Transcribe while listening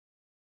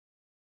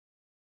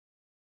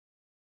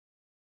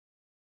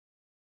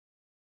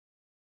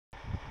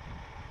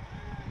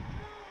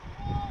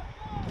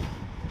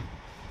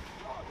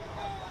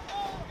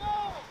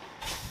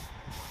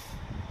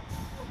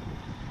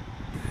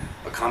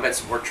Combat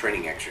Support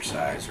Training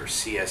Exercise, or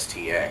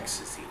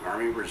CSTX, is the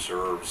Army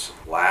Reserve's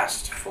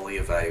last fully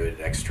evaluated,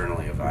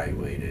 externally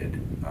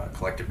evaluated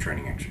collective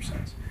training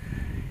exercise.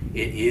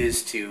 It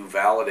is to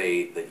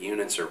validate that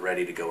units are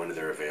ready to go into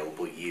their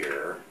available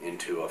year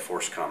into a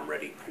FORSCOM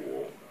ready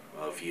pool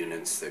of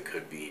units that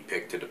could be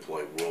picked to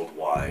deploy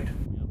worldwide.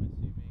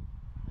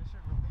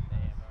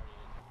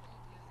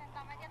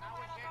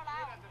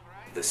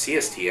 The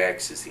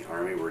CSTX is the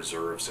Army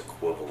Reserve's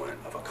equivalent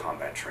of a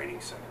combat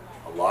training center.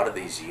 A lot of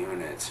these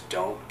units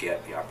don't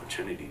get the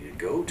opportunity to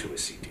go to a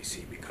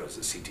CTC because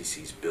the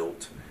CTC is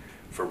built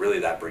for really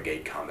that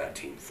brigade combat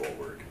team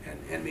forward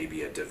and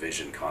maybe a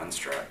division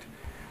construct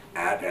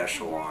at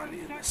echelon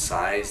in the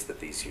size that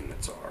these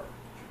units are.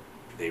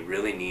 They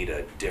really need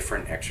a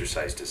different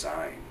exercise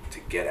design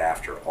to get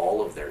after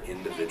all of their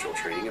individual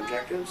training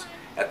objectives,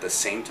 at the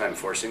same time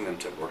forcing them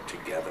to work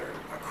together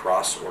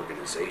across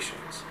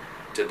organizations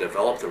to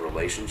develop the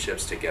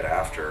relationships to get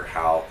after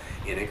how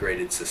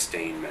integrated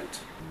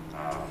sustainment,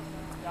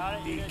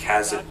 the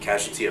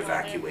casualty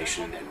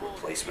evacuation and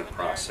replacement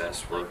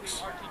process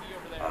works,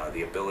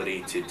 the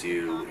ability to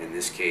do, in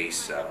this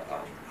case,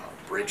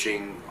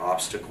 bridging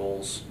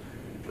obstacles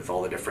with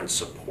all the different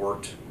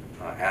support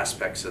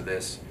aspects of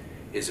this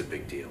is a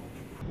big deal.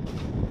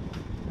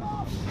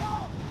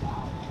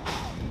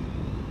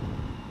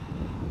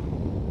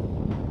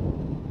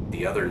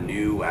 The other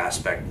new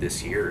aspect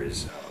this year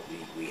is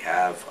we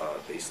have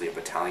basically a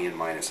battalion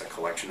minus a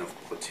collection of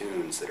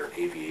platoons that are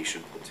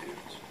aviation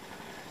platoons.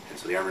 And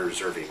so the Army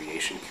Reserve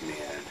Aviation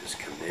Command is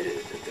committed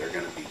that they're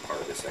going to be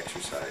part of this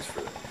exercise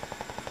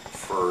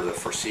for the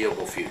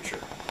foreseeable future,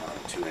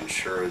 to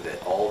ensure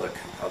that all the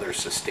other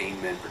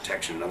sustainment,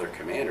 protection, and other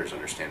commanders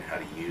understand how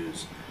to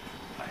use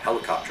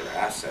helicopter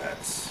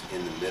assets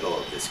in the middle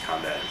of this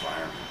combat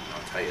environment. And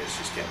I'll tell you, it's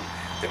just getting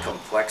the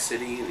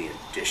complexity and the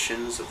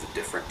additions of the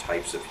different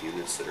types of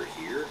units that are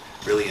here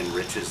really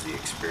enriches the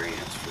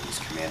experience for these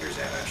commanders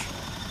at echelon.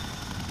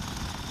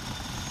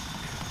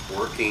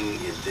 Working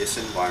in this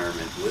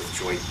environment with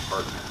joint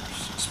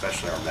partners,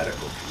 especially our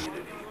medical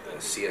community, the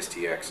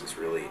CSTX is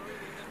really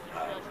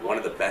one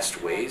of the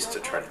best ways to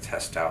try to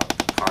test out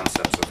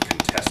concepts of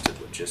contested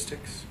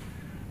logistics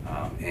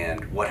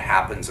and what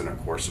happens in a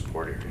core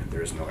support area.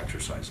 There is no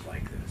exercise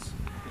like this.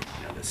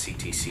 You know, the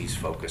CTCs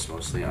focus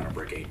mostly on a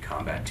brigade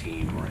combat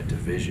team or a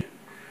division,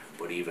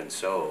 but even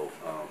so,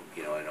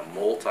 you know, in a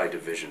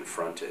multi-division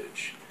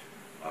frontage,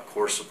 a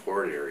core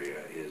support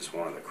area is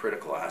one of the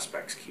critical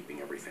aspects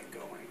keeping everything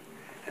going.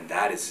 And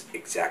that is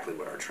exactly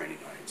what our training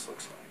audience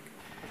looks like.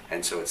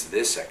 And so it's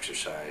this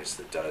exercise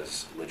that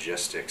does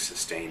logistics,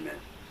 sustainment,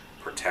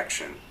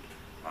 protection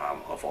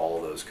of all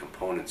of those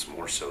components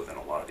more so than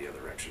a lot of the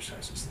other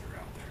exercises that are out.